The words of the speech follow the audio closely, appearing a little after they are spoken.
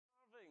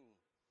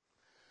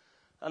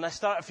And I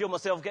start to feel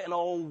myself getting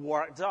all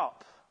worked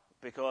up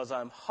because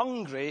I'm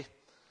hungry,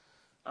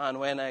 and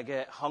when I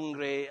get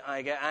hungry,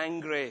 I get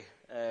angry.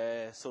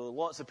 So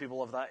lots of people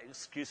have that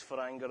excuse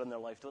for anger in their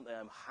life, don't they?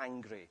 I'm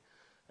hangry.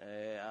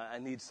 I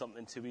need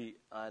something to eat,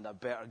 and I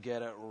better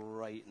get it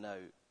right now.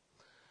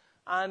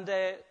 And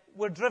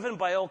we're driven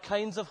by all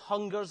kinds of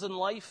hungers in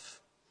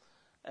life.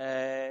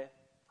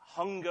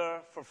 Hunger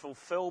for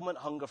fulfillment,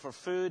 hunger for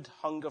food,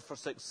 hunger for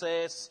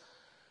success,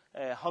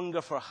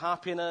 hunger for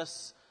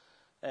happiness,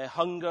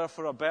 hunger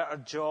for a better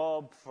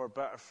job, for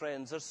better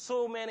friends. There's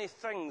so many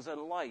things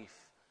in life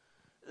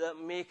that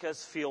make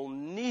us feel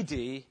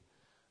needy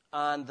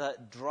and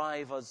that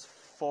drive us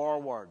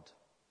forward.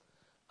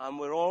 And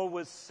we're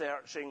always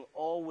searching,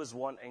 always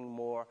wanting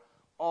more,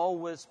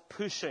 always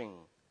pushing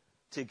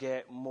to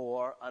get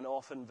more, and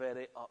often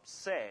very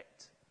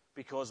upset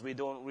because we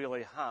don't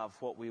really have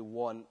what we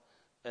want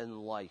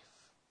in life.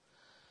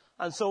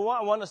 And so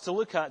what I want us to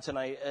look at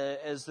tonight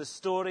is the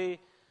story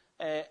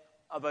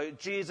about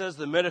Jesus,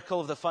 the miracle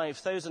of the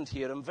 5,000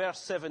 here. In verse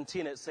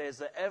 17 it says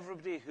that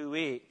everybody who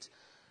ate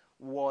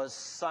was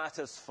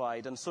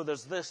satisfied. And so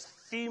there's this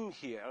theme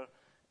here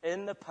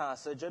in the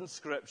passage in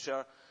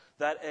Scripture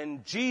that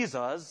in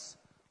Jesus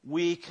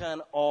we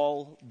can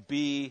all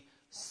be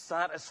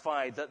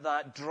satisfied,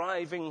 that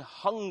driving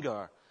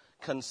hunger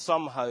can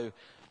somehow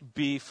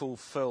be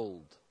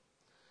fulfilled.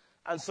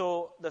 And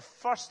so the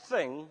first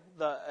thing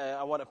that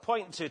I want to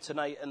point to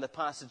tonight in the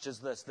passage is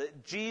this,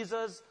 that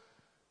Jesus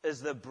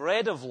is the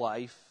bread of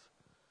life,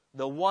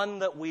 the one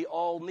that we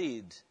all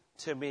need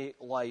to make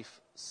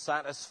life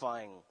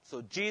satisfying.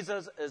 So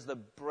Jesus is the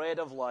bread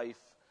of life,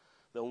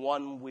 the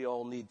one we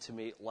all need to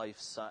make life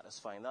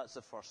satisfying. That's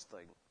the first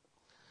thing.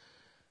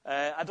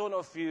 I don't know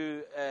if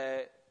you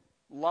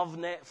love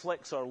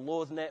Netflix or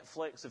loathe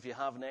Netflix, if you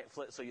have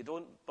Netflix or you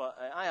don't, but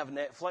I have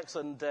Netflix,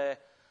 and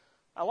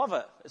I love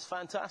it. It's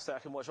fantastic. I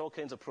can watch all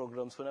kinds of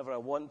programs whenever I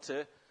want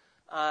to.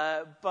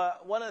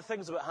 But one of the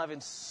things about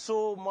having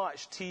so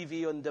much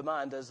TV on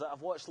demand is that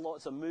I've watched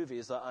lots of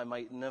movies that I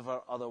might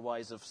never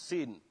otherwise have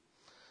seen.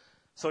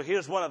 So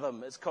here's one of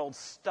them. It's called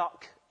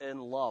Stuck in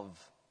Love.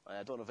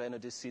 I don't know if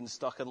anybody's seen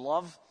Stuck in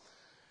Love,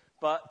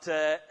 but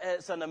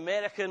it's an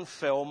American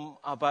film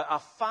about a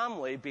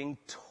family being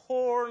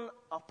torn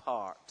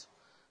apart.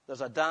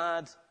 There's a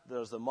dad,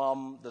 there's a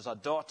mum, there's a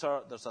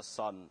daughter, there's a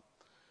son.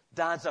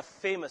 Dad's a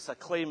famous,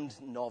 acclaimed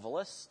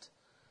novelist,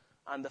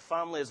 and the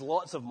family has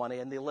lots of money,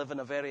 and they live in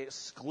a very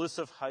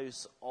exclusive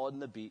house on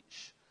the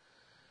beach.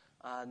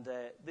 And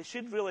they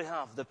should really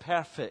have the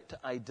perfect,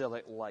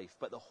 idyllic life.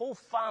 But the whole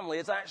family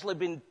has actually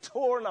been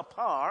torn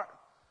apart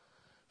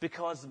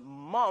because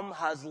mum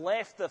has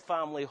left the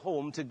family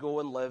home to go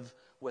and live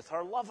with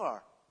her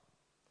lover.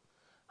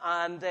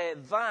 And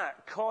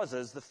that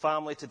causes the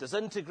family to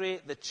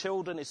disintegrate, the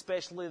children,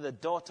 especially the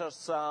daughter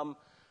Sam,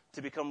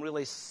 to become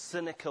really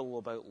cynical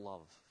about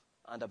love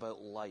and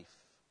about life.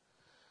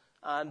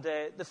 And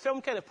the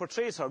film kind of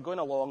portrays her going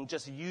along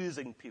just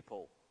using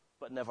people,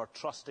 but never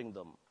trusting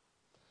them.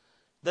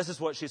 This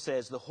is what she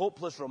says: the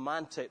hopeless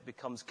romantic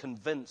becomes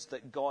convinced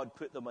that God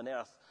put them on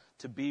earth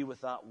to be with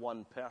that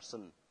one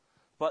person.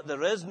 But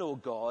there is no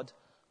God,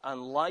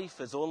 and life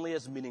is only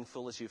as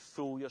meaningful as you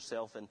fool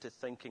yourself into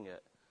thinking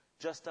it.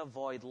 Just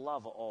avoid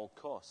love at all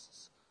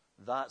costs.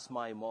 That's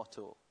my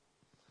motto.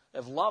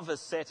 If love is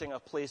setting a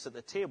place at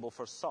the table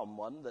for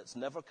someone that's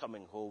never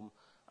coming home,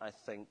 I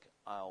think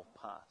I'll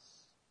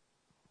pass.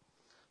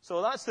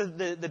 So that's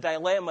the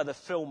dilemma the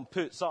film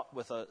puts up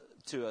with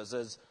to us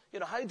is,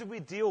 how do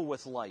we deal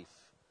with life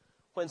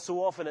when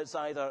so often it's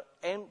either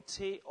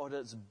empty or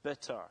it's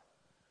bitter,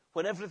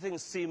 when everything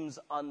seems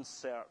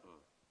uncertain?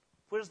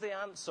 Where's the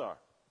answer?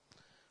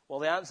 Well,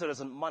 the answer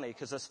isn't money,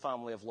 because this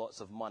family have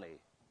lots of money.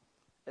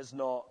 It's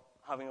not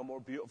having a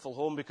more beautiful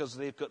home because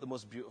they've got the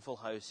most beautiful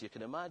house you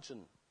can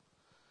imagine.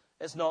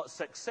 It's not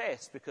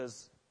success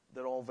because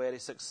they're all very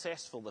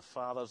successful. The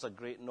father's a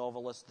great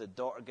novelist. The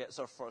daughter gets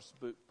her first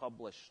book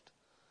published.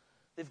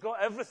 They've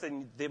got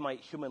everything they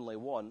might humanly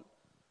want,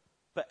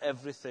 but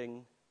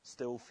everything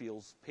still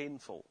feels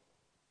painful.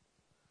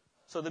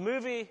 So the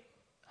movie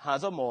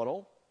has a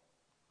moral,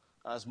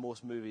 as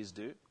most movies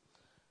do,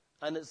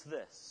 and it's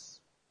this: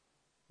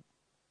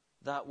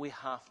 that we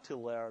have to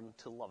learn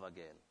to love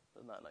again.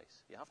 Isn't that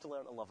nice? You have to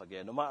learn to love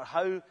again. No matter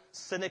how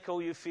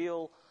cynical you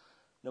feel,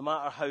 no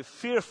matter how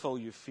fearful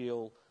you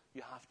feel,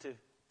 you have to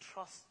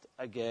trust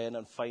again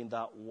and find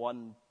that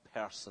one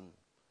person.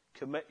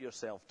 Commit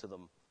yourself to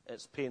them.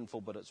 It's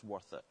painful, but it's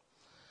worth it.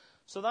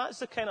 So that's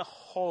the kind of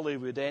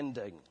Hollywood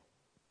ending.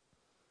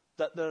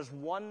 That there's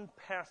one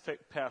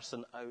perfect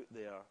person out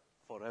there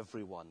for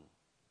everyone.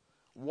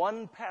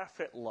 One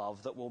perfect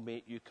love that will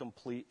make you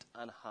complete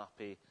and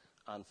happy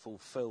and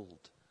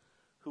fulfilled.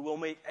 Who will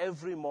make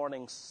every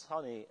morning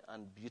sunny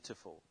and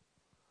beautiful.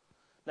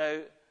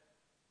 Now,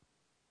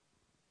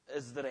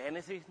 is there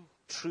anything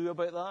true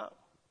about that?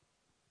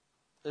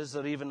 Is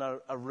there even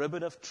a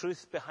ribbon of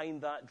truth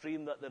behind that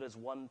dream, that there is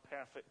one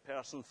perfect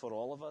person for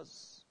all of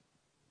us?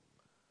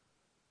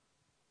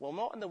 Well,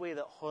 not in the way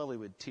that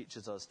Hollywood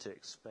teaches us to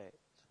expect.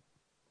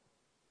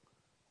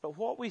 But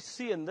what we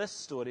see in this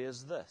story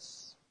is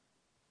this,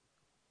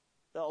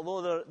 that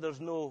although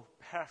there's no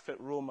perfect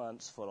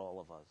romance for all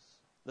of us,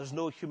 there's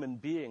no human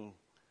being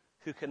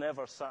who can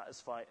ever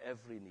satisfy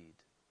every need,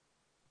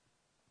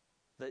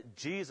 that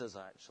Jesus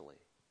actually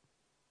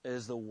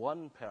is the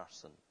one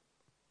person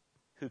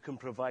who can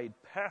provide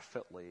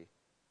perfectly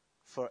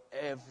for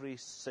every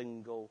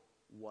single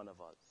one of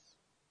us.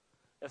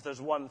 If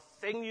there's one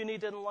thing you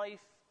need in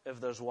life,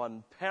 if there's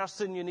one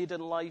person you need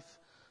in life,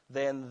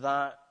 then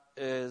that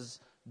is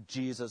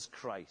Jesus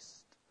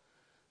Christ.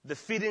 The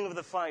feeding of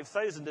the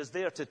 5,000 is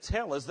there to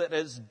tell us that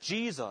it's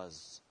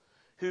Jesus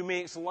who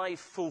makes life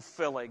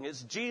fulfilling.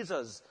 It's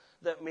Jesus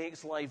that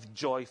makes life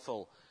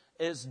joyful.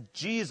 It's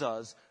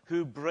Jesus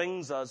who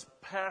brings us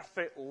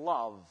perfect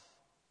love.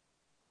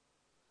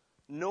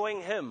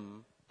 Knowing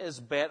him is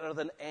better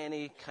than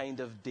any kind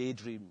of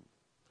daydream.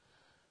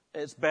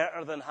 It's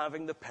better than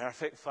having the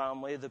perfect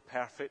family, the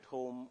perfect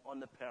home on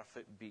the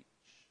perfect beach.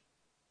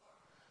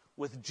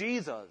 With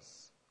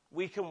Jesus,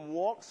 we can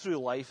walk through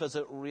life as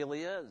it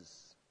really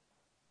is.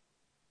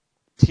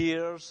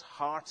 Tears,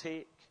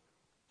 heartache,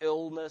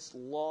 illness,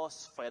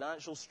 loss,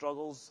 financial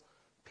struggles,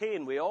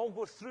 pain. We all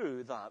go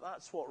through that.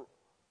 That's what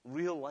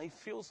real life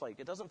feels like.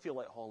 It doesn't feel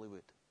like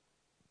Hollywood.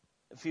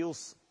 It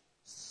feels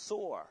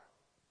sore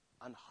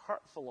and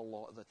hurtful a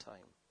lot of the time.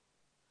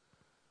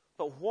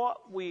 But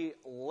what we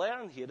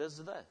learn here is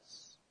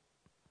this,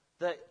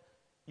 that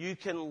you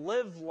can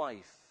live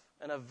life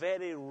in a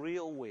very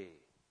real way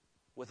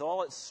with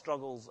all its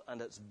struggles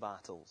and its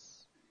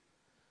battles,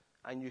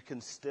 and you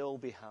can still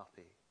be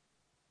happy,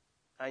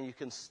 and you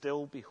can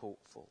still be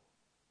hopeful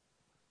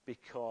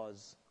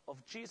because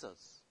of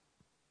Jesus.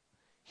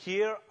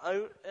 Here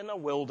out in a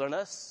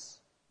wilderness,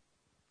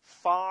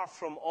 far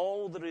from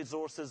all the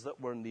resources that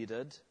were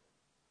needed,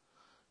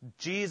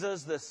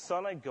 Jesus, the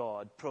Son of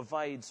God,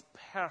 provides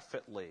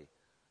perfectly.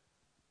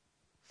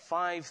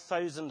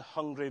 5,000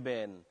 hungry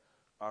men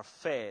are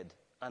fed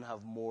and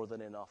have more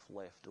than enough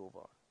left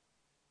over.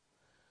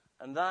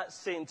 And that's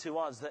saying to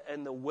us that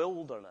in the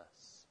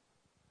wilderness,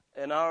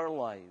 in our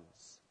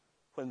lives,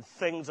 when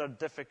things are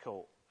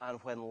difficult and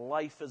when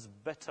life is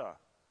bitter,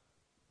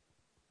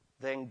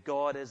 then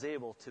God is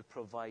able to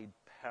provide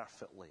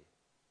perfectly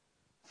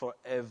for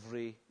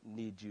every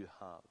need you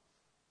have.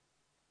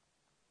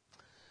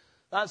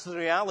 That's the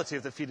reality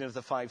of the feeding of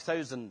the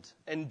 5,000.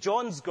 In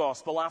John's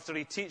Gospel, after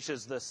he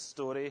teaches this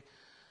story,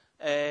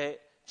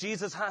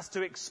 Jesus has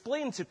to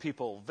explain to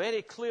people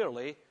very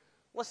clearly,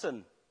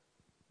 listen,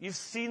 you've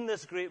seen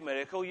this great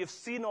miracle, you've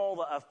seen all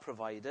that I've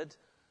provided.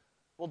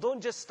 Well,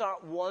 don't just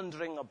start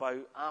wandering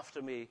about after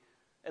me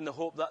in the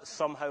hope that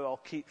somehow I'll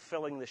keep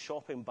filling the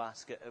shopping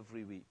basket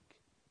every week.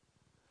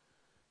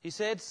 He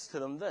says to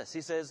them this,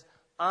 he says,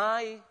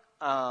 I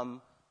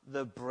am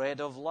the bread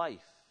of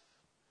life.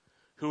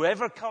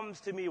 Whoever comes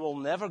to me will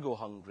never go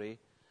hungry.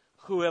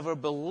 Whoever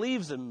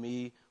believes in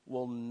me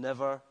will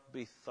never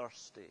be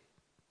thirsty.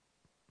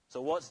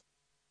 So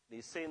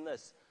he's saying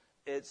this,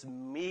 it's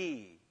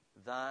me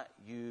that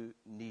you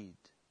need.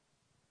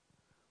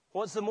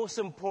 What's the most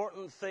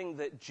important thing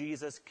that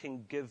Jesus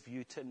can give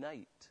you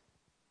tonight?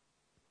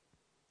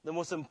 The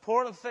most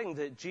important thing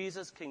that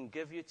Jesus can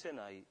give you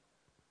tonight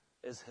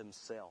is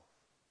himself.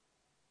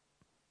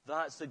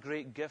 That's the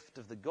great gift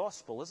of the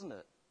gospel, isn't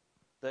it?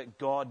 That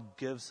God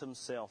gives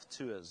himself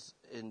to us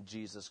in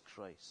Jesus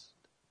Christ.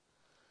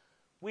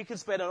 We can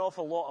spend an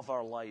awful lot of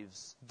our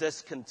lives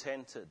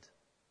discontented,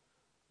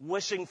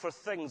 wishing for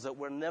things that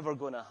we're never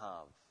going to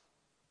have.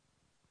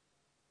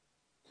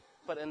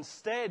 But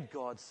instead,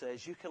 God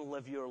says, you can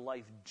live your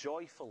life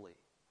joyfully.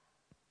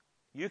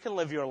 You can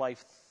live your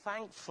life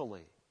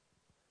thankfully.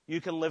 You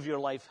can live your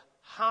life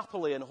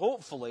happily and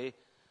hopefully,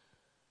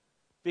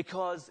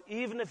 because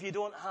even if you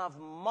don't have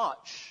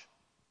much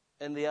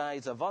in the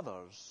eyes of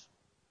others,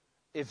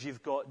 if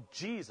you've got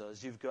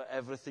Jesus, you've got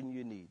everything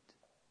you need.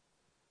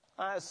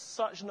 That is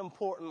such an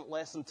important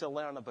lesson to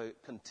learn about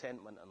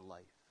contentment in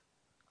life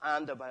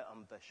and about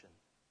ambition.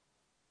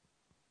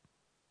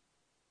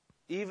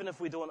 Even if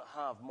we don't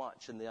have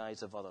much in the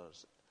eyes of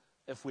others,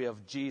 if we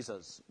have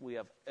Jesus, we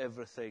have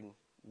everything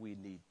we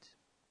need.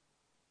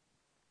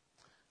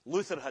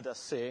 Luther had a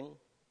saying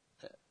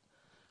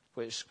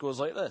which goes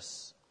like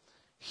this: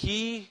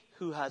 he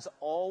who has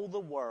all the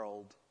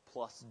world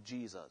plus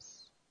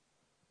Jesus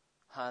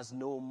has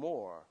no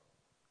more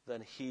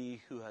than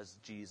he who has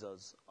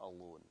Jesus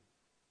alone.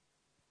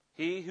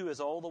 He who is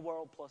all the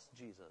world plus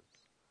Jesus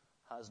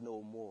has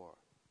no more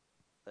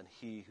than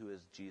he who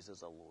is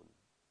Jesus alone.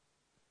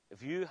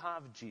 If you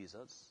have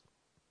Jesus,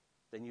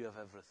 then you have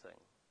everything.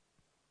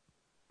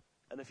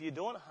 And if you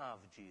don't have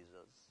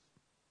Jesus,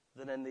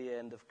 then in the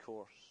end, of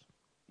course,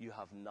 you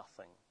have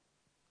nothing.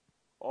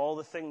 All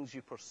the things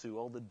you pursue,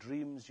 all the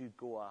dreams you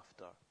go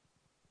after,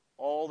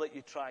 all that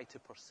you try to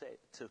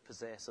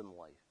possess in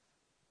life,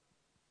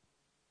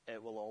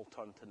 it will all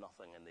turn to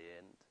nothing in the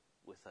end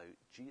without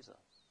Jesus.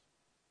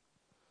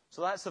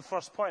 So that's the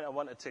first point I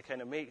wanted to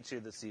kind of make to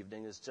you this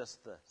evening, is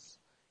just this.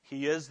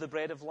 He is the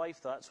bread of life.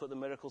 That's what the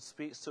miracle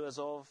speaks to us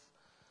of.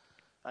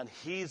 And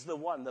he's the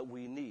one that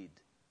we need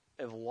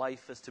if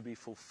life is to be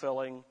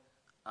fulfilling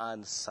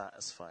and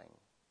satisfying?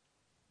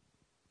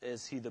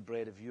 Is he the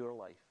bread of your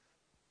life?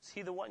 Is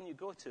he the one you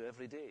go to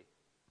every day?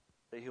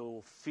 That he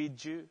will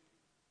feed you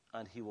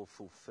and he will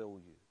fulfill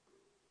you.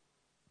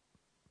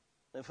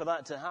 And for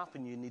that to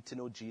happen, you need to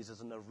know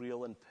Jesus in a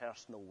real and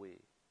personal way.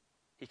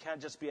 He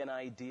can't just be an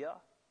idea.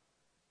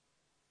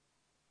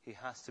 He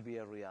has to be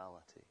a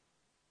reality.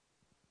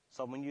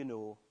 Someone you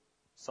know,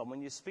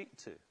 someone you speak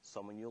to,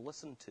 someone you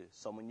listen to,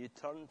 someone you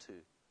turn to,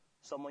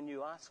 someone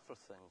you ask for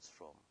things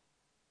from.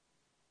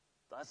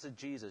 That's the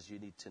Jesus you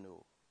need to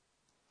know.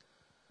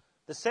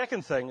 The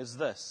second thing is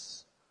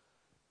this,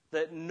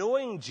 that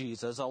knowing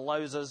Jesus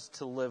allows us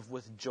to live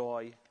with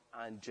joy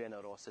and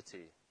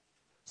generosity.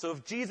 So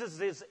if Jesus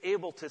is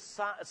able to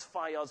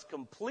satisfy us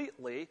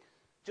completely,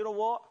 do you know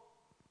what?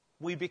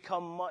 We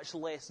become much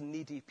less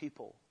needy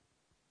people.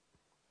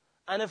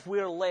 And if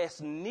we're less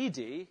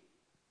needy,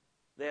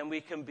 then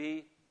we can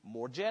be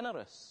more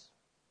generous.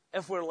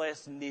 If we're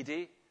less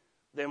needy,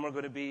 then we're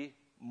going to be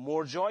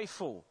more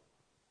joyful.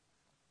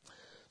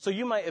 So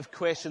you might have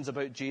questions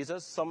about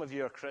Jesus. Some of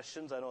you are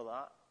Christians, I know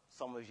that.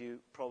 Some of you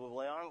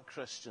probably aren't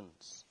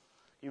Christians.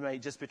 You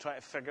might just be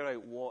trying to figure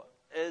out, what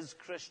is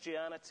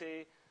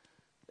Christianity?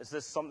 Is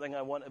this something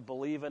I want to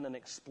believe in and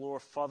explore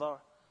further?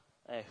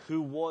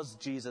 Who was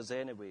Jesus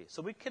anyway?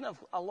 So we can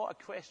have a lot of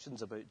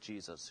questions about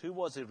Jesus. Who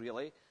was he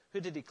really? Who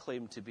did he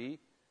claim to be?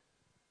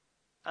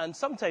 And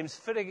sometimes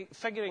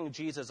figuring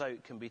Jesus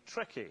out can be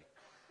tricky.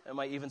 It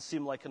might even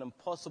seem like an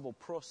impossible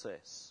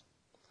process.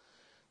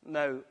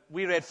 Now,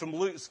 we read from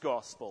Luke's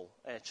Gospel,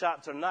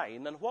 chapter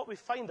 9, and what we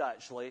find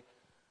actually,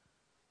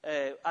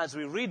 as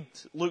we read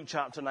Luke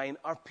chapter 9,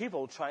 are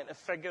people trying to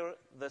figure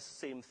this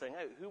same thing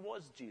out. Who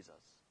was Jesus?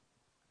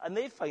 And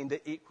they find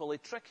it equally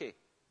tricky.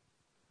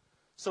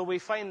 So we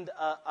find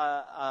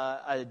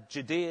a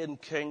Judean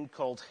king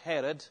called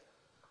Herod.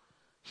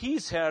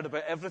 He's heard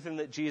about everything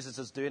that Jesus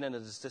is doing and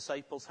his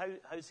disciples.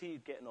 How's he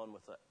getting on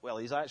with it? Well,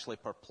 he's actually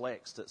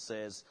perplexed, it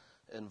says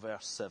in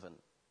verse 7.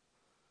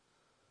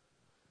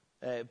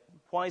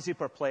 Why is he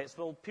perplexed?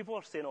 Well, people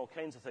are saying all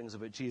kinds of things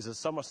about Jesus.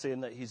 Some are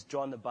saying that he's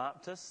John the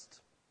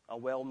Baptist, a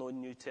well-known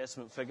New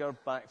Testament figure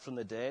back from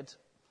the dead.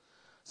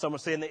 Some are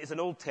saying that he's an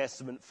Old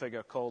Testament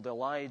figure called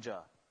Elijah,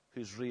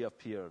 who's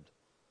reappeared.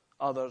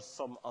 Others,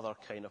 some other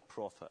kind of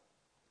prophet.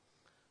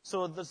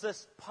 So there's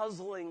this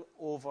puzzling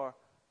over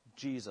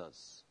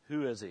Jesus.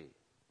 Who is he?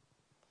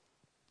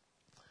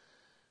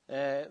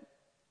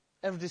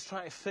 Everybody's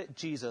trying to fit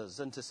Jesus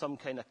into some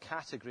kind of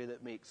category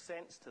that makes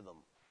sense to them,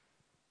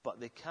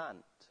 but they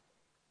can't.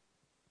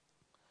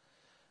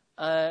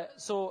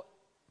 So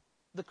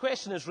the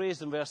question is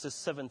raised in verses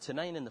 7 to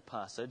 9 in the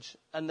passage,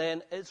 and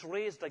then it's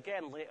raised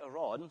again later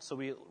on. So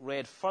we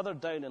read further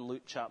down in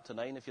Luke chapter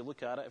 9. If you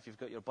look at it, if you've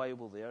got your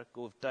Bible there,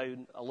 go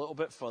down a little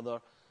bit further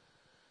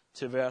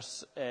to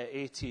verse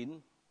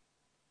 18.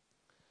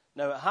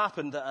 Now it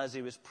happened that as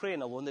he was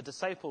praying alone, the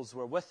disciples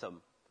were with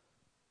him.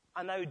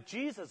 And now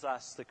Jesus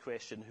asks the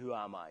question, who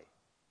am I?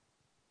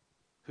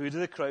 Who do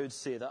the crowds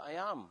say that I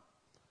am?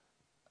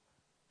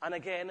 And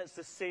again, it's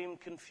the same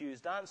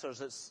confused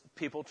answers. It's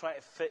people trying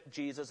to fit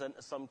Jesus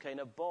into some kind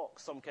of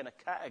box, some kind of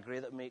category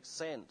that makes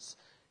sense.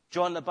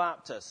 John the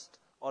Baptist,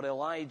 or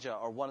Elijah,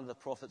 or one of the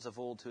prophets of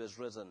old who has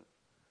risen.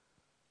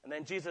 And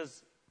then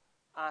Jesus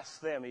asks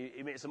them,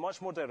 he makes it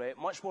much more direct,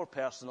 much more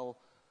personal,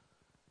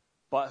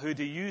 but who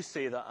do you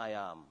say that I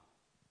am?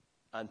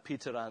 And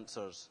Peter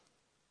answers,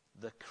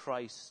 the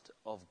Christ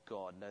of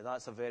God. Now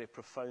that's a very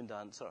profound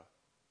answer.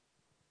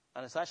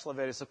 And it's actually a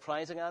very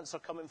surprising answer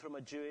coming from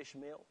a Jewish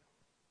male.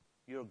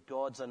 You're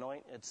God's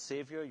anointed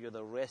Savior. You're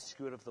the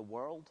rescuer of the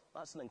world.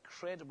 That's an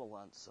incredible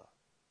answer.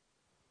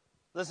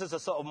 This is a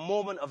sort of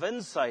moment of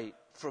insight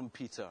from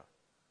Peter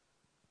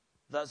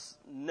that's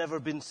never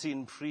been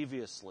seen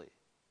previously.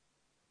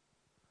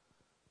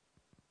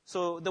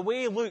 So the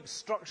way Luke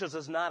structures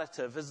his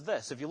narrative is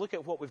this. If you look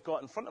at what we've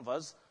got in front of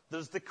us,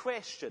 there's the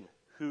question,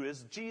 who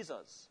is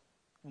Jesus?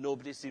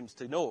 Nobody seems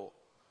to know.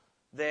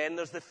 Then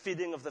there's the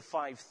feeding of the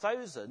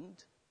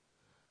 5,000.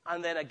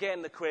 And then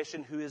again the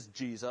question, who is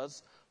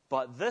Jesus?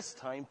 But this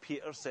time,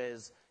 Peter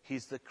says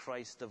he's the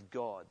Christ of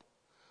God.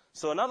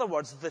 So in other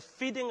words, the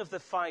feeding of the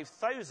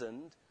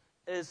 5,000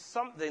 is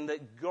something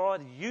that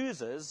God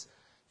uses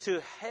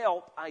to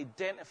help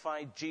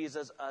identify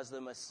Jesus as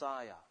the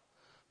Messiah.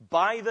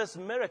 By this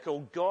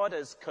miracle, God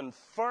is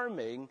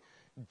confirming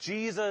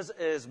Jesus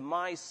is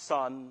my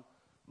son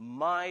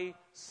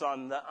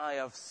that I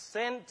have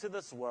sent to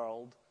this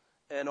world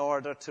in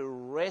order to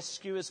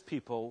rescue his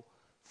people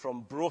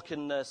from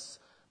brokenness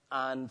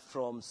and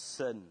from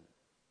sin.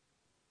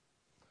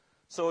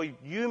 So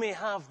you may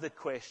have the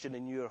question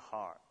in your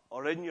heart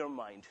or in your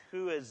mind,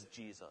 who is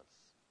Jesus?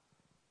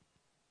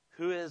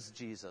 Who is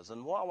Jesus?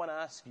 And what I want to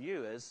ask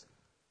you is,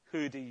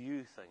 who do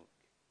you think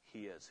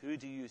he is? Who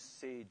do you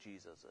say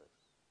Jesus is?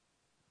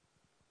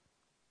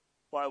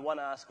 What I want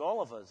to ask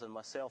all of us, and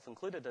myself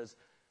included, is,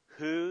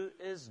 who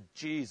is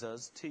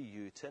Jesus to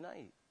you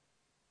tonight?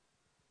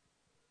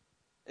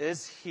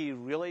 Is he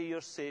really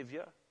your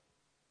Savior?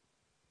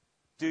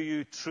 Do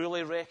you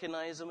truly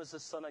recognize him as the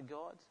Son of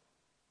God?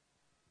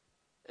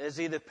 Is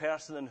he the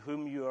person in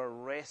whom you are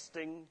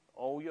resting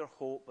all your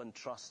hope and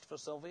trust for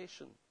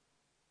salvation?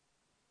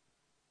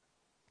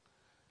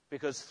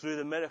 Because through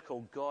the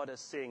miracle, God is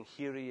saying,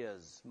 here he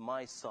is,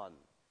 my Son,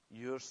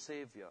 your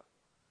Savior,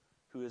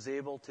 who is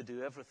able to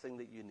do everything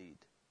that you need.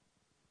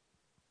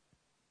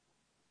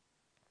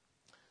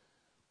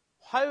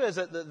 How is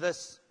it that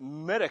this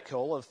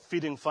miracle of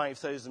feeding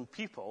 5,000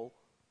 people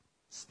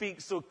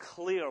speaks so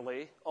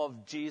clearly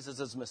of Jesus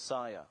as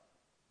Messiah?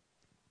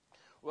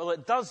 Well,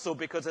 it does so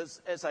because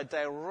it's a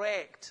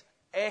direct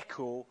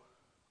echo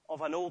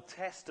of an Old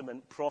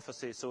Testament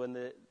prophecy. So in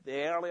the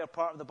earlier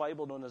part of the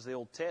Bible, known as the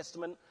Old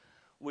Testament,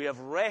 we have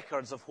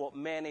records of what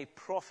many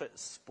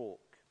prophets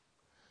spoke.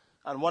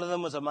 And one of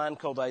them was a man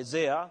called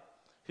Isaiah,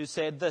 who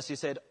said this. He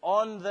said,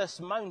 on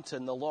this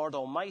mountain the Lord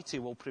Almighty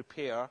will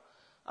prepare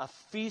a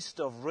feast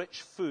of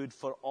rich food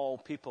for all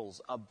peoples,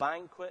 a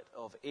banquet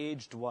of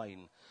aged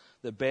wine,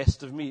 the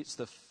best of meats,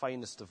 the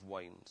finest of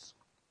wines.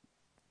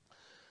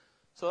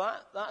 So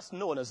that's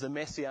known as the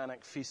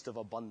Messianic Feast of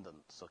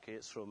Abundance. Okay,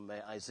 it's from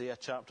Isaiah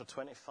chapter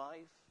 25.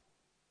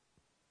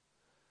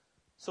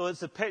 So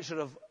it's a picture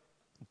of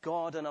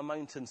God on a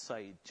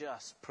mountainside,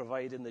 just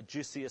providing the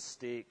juiciest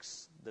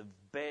steaks, the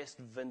best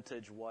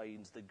vintage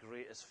wines, the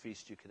greatest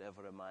feast you could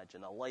ever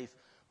imagine. A life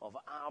of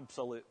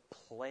absolute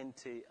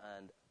plenty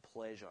and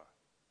pleasure.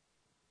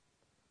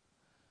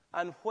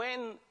 And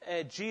when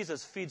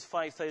Jesus feeds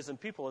 5,000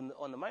 people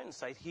on the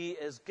mountainside, he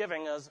is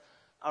giving us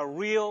a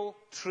real,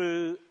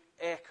 true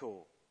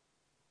echo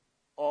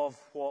of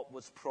what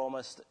was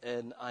promised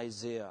in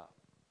Isaiah.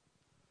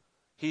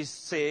 He's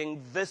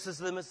saying, this is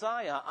the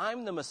Messiah.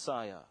 I'm the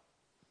Messiah.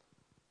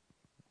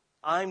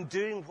 I'm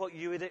doing what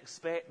you would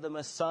expect the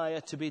Messiah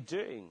to be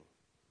doing.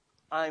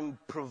 I'm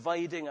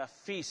providing a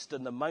feast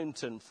on the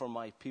mountain for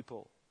my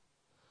people.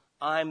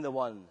 I'm the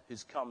one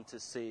who's come to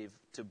save,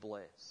 to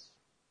bless.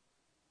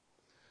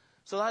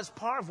 So that's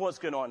part of what's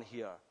going on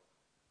here.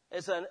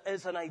 It's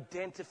an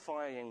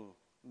identifying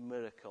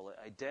miracle. It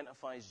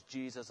identifies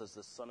Jesus as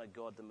the Son of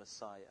God, the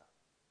Messiah.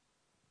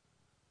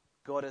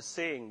 God is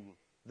saying,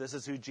 this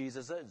is who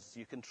Jesus is.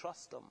 You can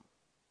trust him.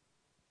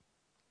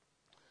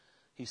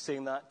 He's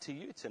saying that to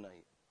you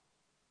tonight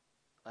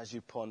as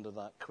you ponder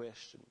that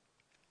question.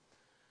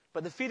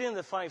 But the feeding of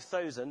the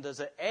 5,000, as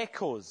it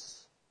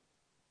echoes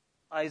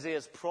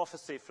Isaiah's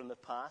prophecy from the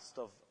past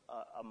of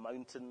a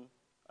mountain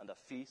and a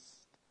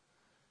feast,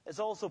 it's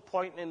also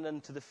pointing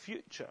into the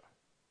future.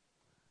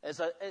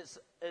 It's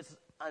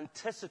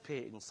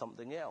anticipating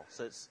something else.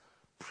 It's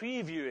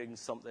previewing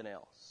something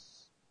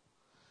else.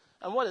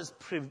 And what it's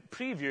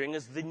previewing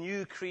is the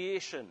new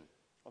creation.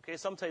 Okay,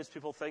 sometimes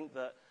people think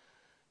that,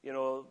 you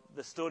know,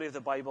 the story of the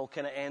Bible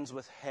kind of ends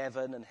with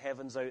heaven, and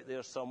heaven's out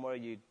there somewhere.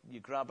 You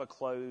grab a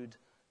cloud,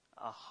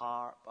 a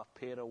harp, a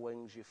pair of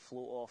wings, you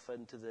float off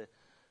into the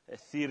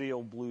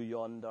ethereal blue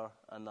yonder,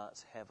 and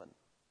that's heaven.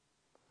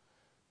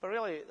 But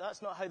really,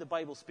 that's not how the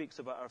Bible speaks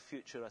about our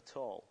future at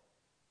all.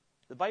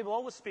 The Bible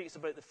always speaks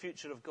about the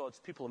future of God's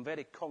people in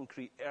very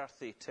concrete,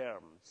 earthy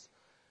terms.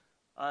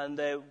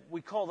 And we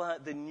call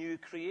that the new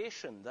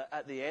creation, that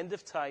at the end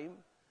of time,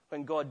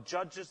 when God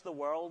judges the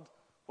world,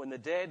 when the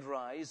dead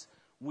rise,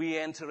 we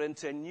enter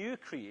into a new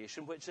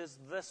creation, which is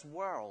this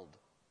world,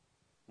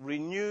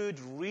 renewed,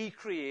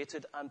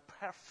 recreated, and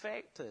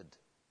perfected.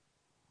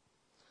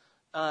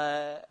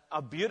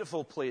 A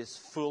beautiful place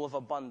full of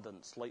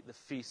abundance, like the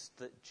feast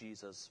that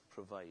Jesus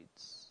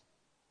provides.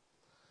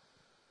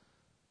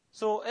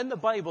 So in the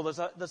Bible,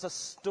 there's a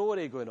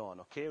story going on,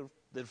 okay?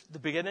 The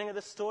beginning of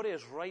the story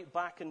is right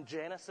back in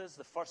Genesis,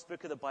 the first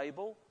book of the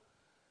Bible.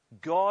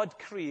 God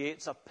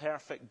creates a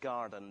perfect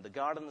garden. The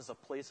garden is a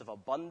place of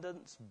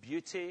abundance,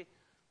 beauty,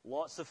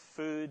 lots of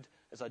food.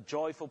 It's a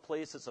joyful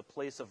place. It's a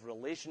place of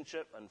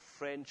relationship and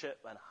friendship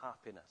and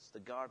happiness. The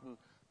garden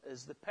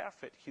is the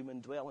perfect human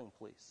dwelling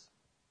place.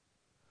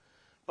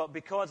 But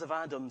because of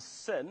Adam's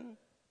sin,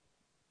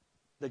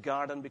 the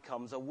garden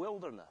becomes a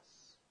wilderness.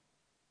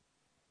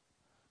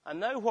 And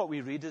now what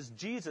we read is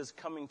Jesus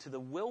coming to the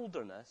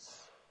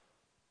wilderness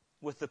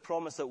with the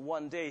promise that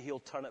one day he'll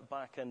turn it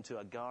back into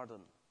a garden.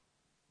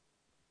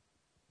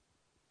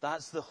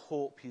 That's the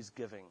hope he's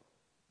giving.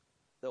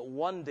 That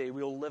one day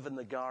we'll live in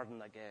the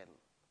garden again.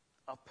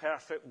 A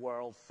perfect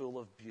world full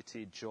of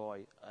beauty,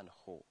 joy, and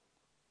hope.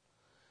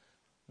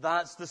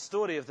 That's the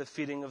story of the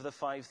feeding of the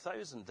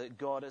 5,000 that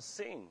God is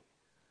saying.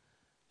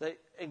 That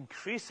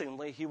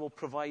increasingly he will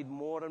provide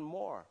more and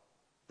more.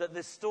 That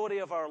the story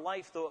of our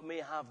life, though it may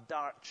have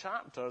dark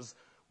chapters,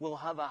 will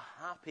have a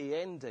happy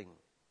ending.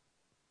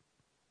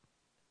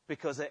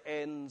 Because it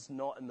ends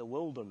not in the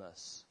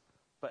wilderness,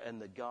 but in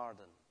the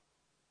garden.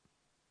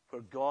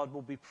 Where God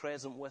will be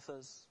present with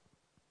us.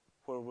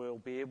 Where we'll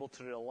be able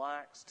to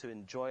relax, to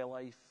enjoy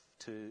life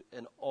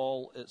in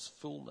all its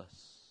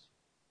fullness.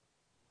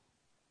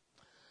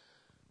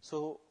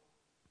 So,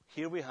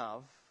 here we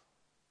have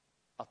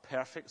a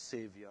perfect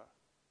Savior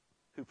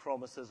who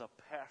promises a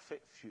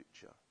perfect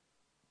future.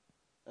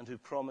 And who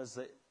promised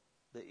that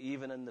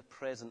even in the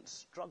present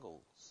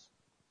struggles,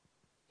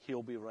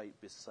 he'll be right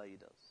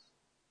beside us.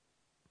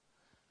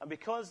 And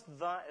because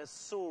that is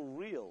so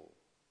real,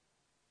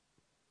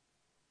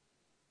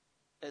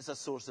 it's a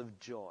source of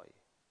joy.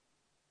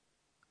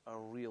 A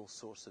real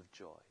source of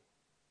joy.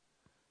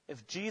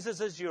 If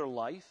Jesus is your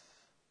life,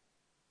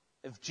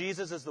 if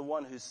Jesus is the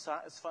one who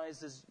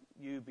satisfies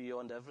you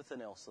beyond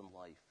everything else in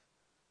life,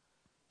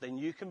 then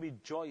you can be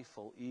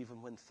joyful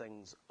even when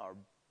things are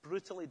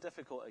brutally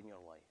difficult in your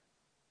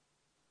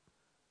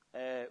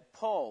life.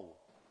 Paul,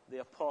 the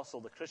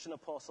apostle, the Christian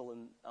apostle,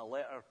 in a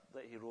letter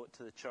that he wrote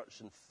to the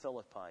church in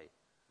Philippi,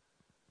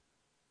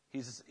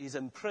 he's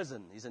in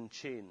prison, he's in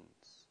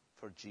chains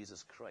for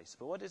Jesus Christ.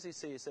 But what does he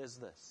say? He says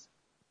this: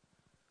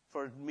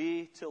 "For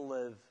me to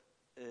live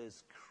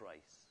is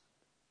Christ."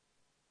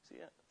 See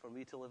it? For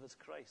me to live is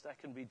Christ. I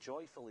can be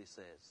joyful, he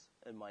says,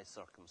 in my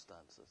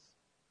circumstances.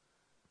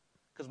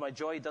 Because my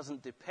joy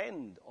doesn't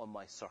depend on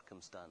my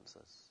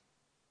circumstances.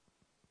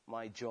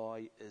 My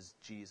joy is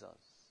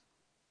Jesus.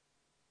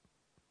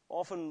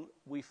 Often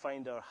we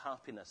find our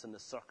happiness in the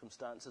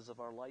circumstances of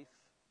our life.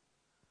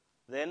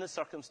 Then the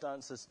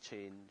circumstances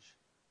change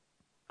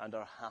and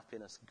our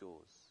happiness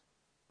goes.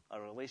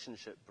 Our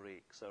relationship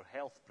breaks, our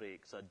health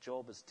breaks, our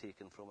job is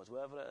taken from us,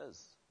 whatever it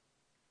is.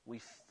 We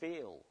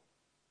fail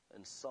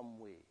in some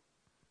way.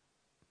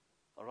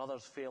 Or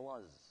others fail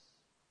us.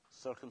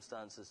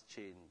 Circumstances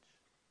change.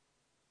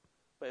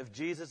 But if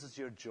Jesus is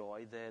your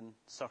joy, then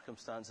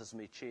circumstances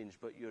may change,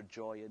 but your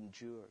joy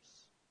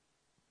endures.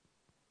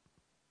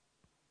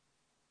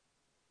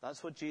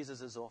 That's what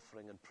Jesus is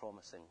offering and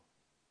promising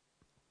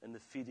in the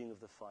feeding of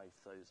the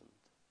 5,000.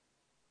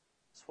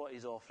 It's what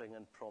he's offering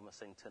and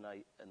promising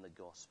tonight in the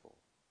gospel.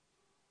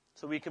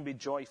 So we can be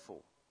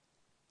joyful.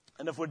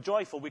 And if we're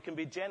joyful, we can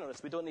be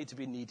generous. We don't need to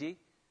be needy.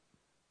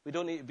 We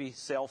don't need to be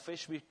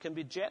selfish. We can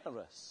be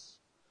generous.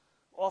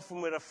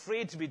 Often we're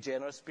afraid to be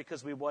generous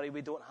because we worry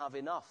we don't have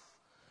enough.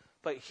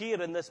 But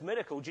here in this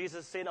miracle,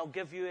 Jesus is saying, I'll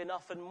give you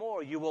enough and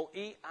more. You will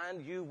eat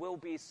and you will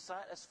be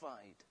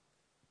satisfied.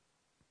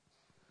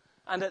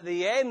 And at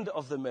the end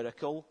of the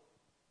miracle,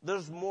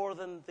 there's more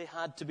than they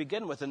had to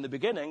begin with. In the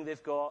beginning,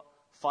 they've got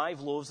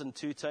 5 loaves and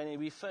 2 tiny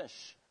wee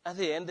fish. At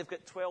the end, they've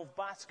got 12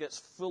 baskets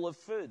full of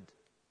food.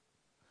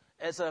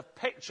 It's a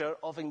picture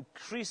of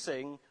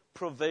increasing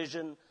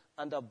provision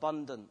and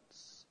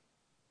abundance.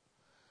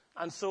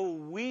 And so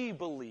we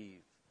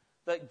believe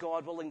that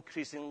God will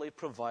increasingly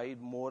provide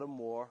more and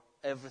more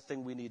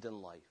everything we need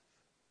in life.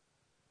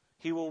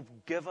 He will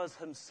give us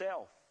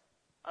himself.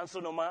 And so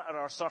no matter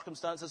our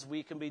circumstances,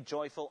 we can be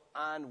joyful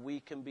and we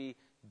can be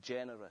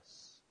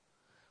generous.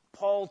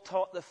 Paul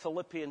taught the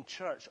Philippian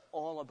church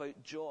all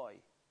about joy.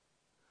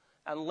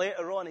 And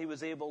later on, he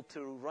was able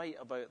to write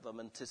about them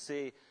and to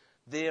say,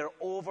 their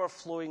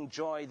overflowing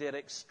joy, their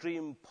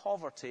extreme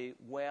poverty,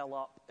 well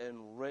up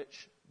in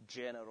rich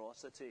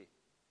generosity.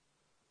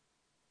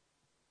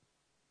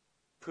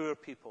 Poor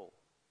people,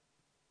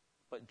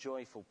 but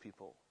joyful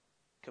people,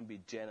 can be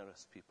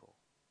generous people.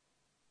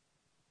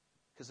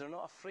 Because they're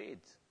not afraid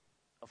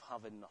of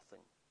having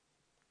nothing.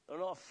 They're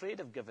not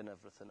afraid of giving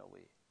everything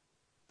away.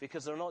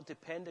 Because they're not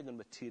depending on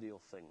material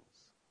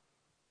things.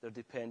 They're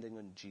depending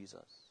on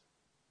Jesus.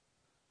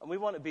 And we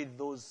want to be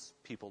those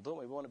people, don't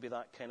we? We want to be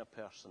that kind of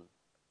person.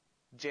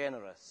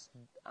 Generous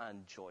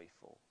and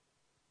joyful.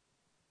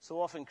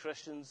 So often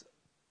Christians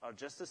are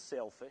just as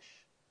selfish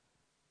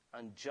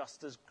and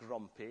just as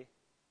grumpy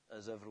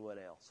as everyone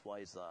else. Why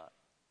is that?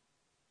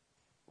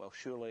 Well,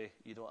 surely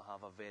you don't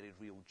have a very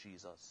real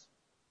Jesus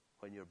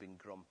when you're being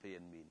grumpy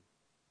and mean.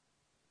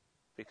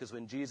 Because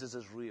when Jesus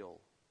is real,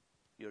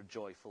 you're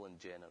joyful and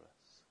generous.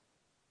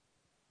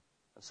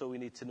 And so we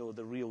need to know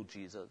the real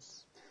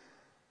Jesus.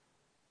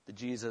 The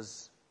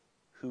Jesus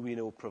who we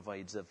know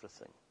provides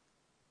everything.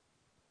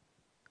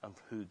 And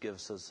who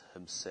gives us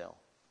himself.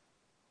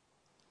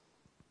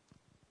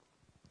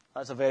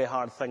 That's a very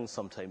hard thing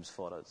sometimes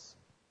for us.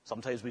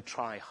 Sometimes we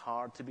try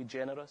hard to be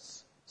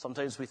generous.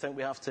 Sometimes we think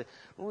we have to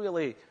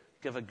really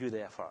give a good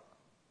effort.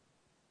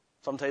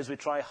 Sometimes we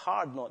try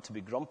hard not to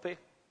be grumpy.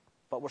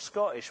 But we're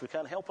Scottish. We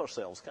can't help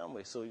ourselves, can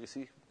we? So you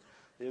see,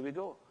 there we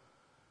go.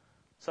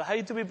 So how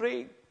do we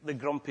break the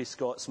grumpy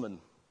Scotsman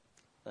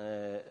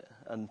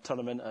and turn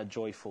him into a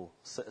joyful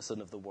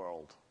citizen of the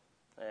world?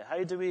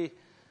 How do we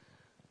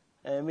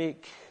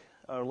make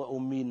our little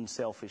mean,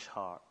 selfish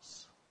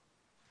hearts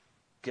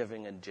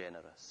giving and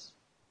generous?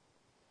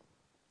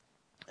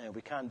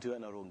 We can't do it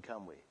on our own,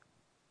 can we?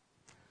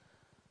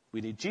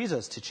 We need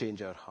Jesus to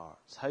change our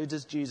hearts. How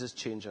does Jesus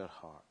change our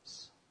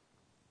hearts?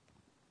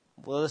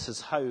 Well, this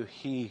is how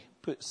he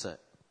puts it.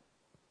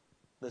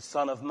 The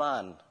Son of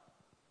Man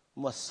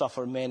must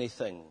suffer many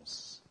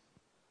things,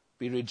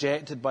 be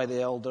rejected by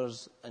the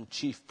elders and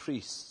chief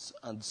priests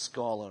and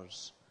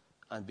scholars,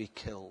 and be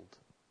killed.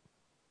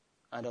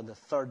 And on the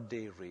 3rd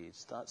day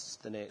raised. That's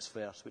the next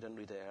verse. We didn't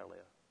read it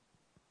earlier.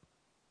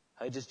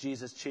 How does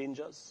Jesus change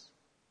us?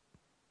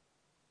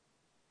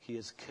 He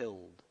is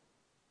killed.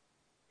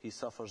 He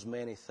suffers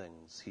many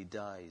things. He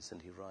dies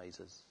and he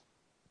rises.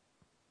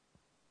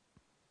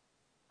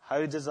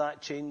 How does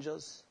that change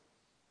us?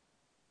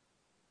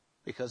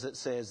 Because it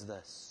says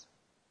this: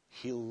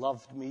 He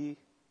loved me,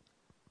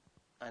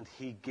 and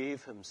he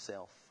gave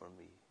himself for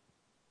me.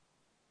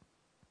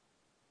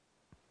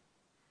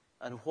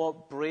 And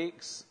what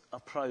breaks a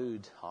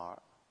proud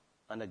heart,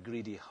 and a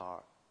greedy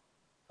heart,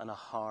 and a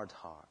hard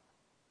heart,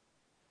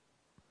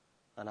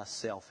 and a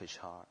selfish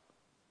heart,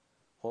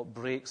 what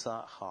breaks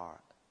that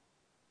heart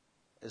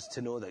is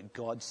to know that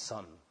God's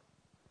Son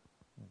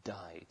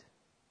died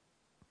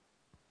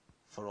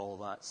for all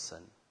that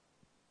sin.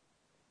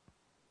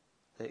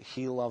 That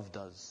he loved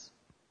us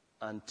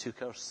and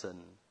took our sin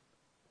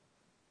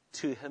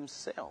to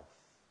himself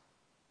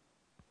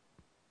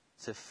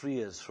to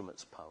free us from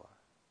its power.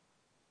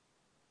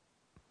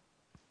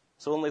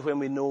 It's only when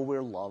we know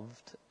we're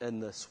loved in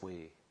this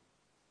way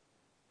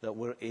that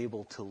we're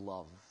able to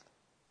love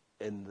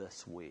in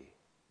this way.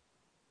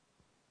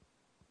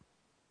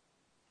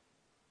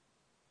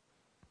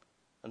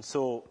 And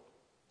so,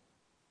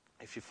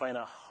 if you find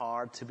it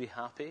hard to be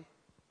happy,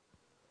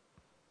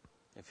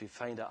 if you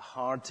find it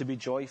hard to be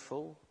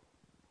joyful,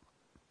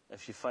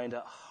 if you find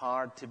it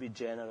hard to be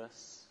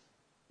generous,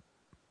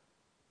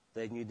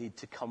 then you need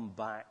to come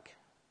back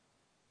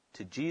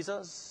to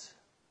Jesus,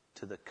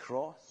 to the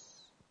cross,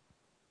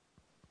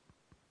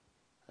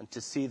 and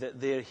to see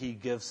that there he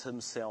gives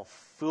himself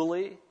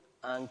fully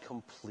and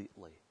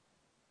completely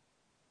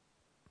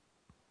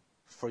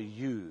for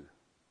you,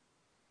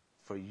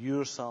 for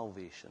your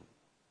salvation,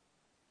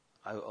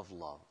 out of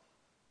love.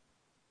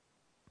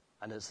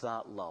 And it's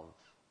that love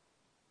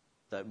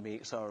that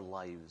makes our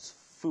lives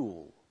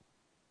full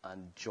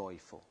and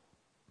joyful.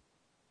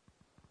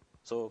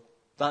 So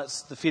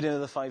that's the feeding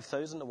of the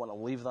 5,000. I want to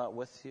leave that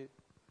with you.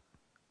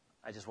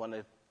 I just want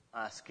to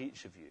ask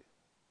each of you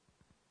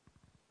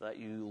that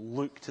you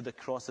look to the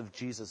cross of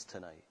Jesus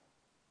tonight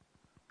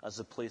as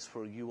a place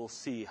where you will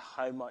see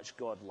how much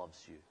God loves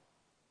you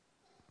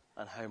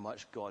and how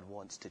much God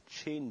wants to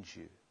change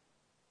you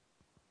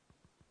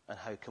and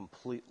how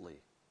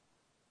completely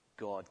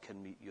God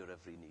can meet your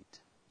every need.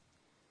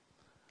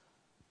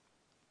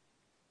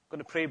 I'm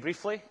going to pray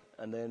briefly,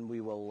 and then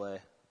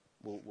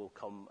we'll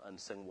come and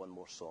sing one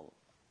more song.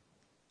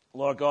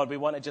 Lord God, we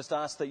want to just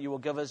ask that you will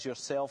give us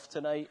yourself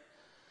tonight.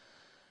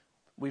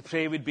 We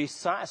pray we'd be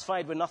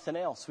satisfied with nothing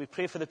else. We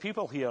pray for the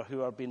people here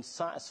who are being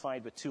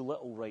satisfied with too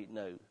little right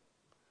now,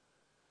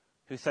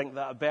 who think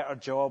that a better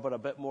job or a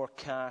bit more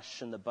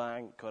cash in the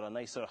bank or a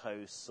nicer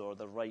house or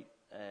the right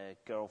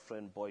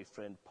girlfriend,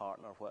 boyfriend,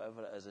 partner,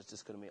 whatever it is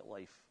just going to make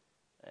life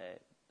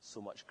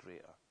so much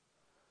greater.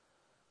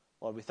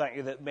 Lord, we thank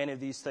you that many of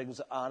these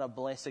things are a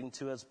blessing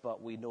to us,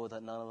 but we know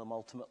that none of them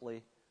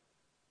ultimately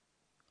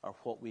are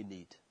what we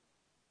need.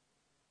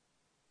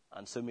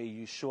 And so may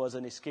you show us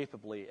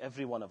inescapably,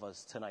 every one of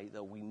us tonight,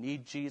 that we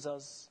need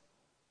Jesus.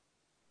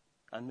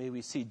 And may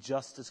we see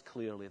just as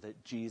clearly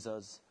that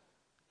Jesus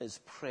is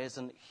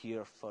present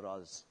here for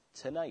us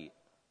tonight,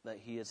 that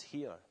he is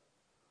here,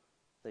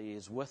 that he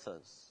is with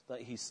us,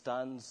 that he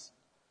stands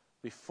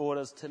before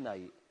us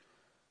tonight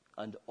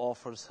and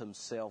offers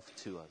himself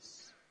to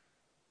us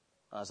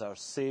as our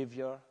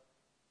Savior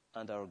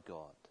and our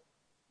God.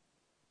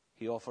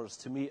 He offers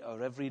to meet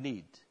our every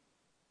need.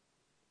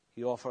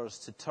 He offers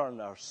to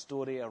turn our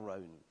story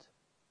around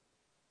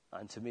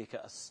and to make it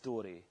a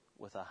story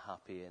with a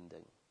happy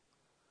ending.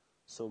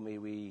 So may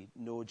we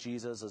know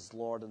Jesus as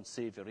Lord and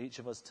Savior, each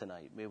of us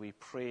tonight. May we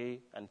pray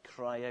and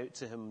cry out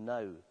to him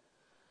now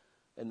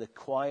in the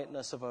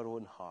quietness of our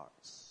own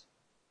hearts.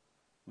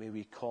 May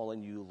we call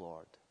on you,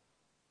 Lord.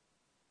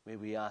 May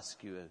we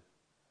ask you,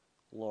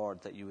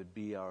 Lord, that you would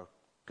be our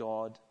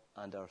God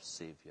and our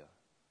Savior.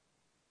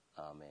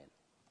 Amen.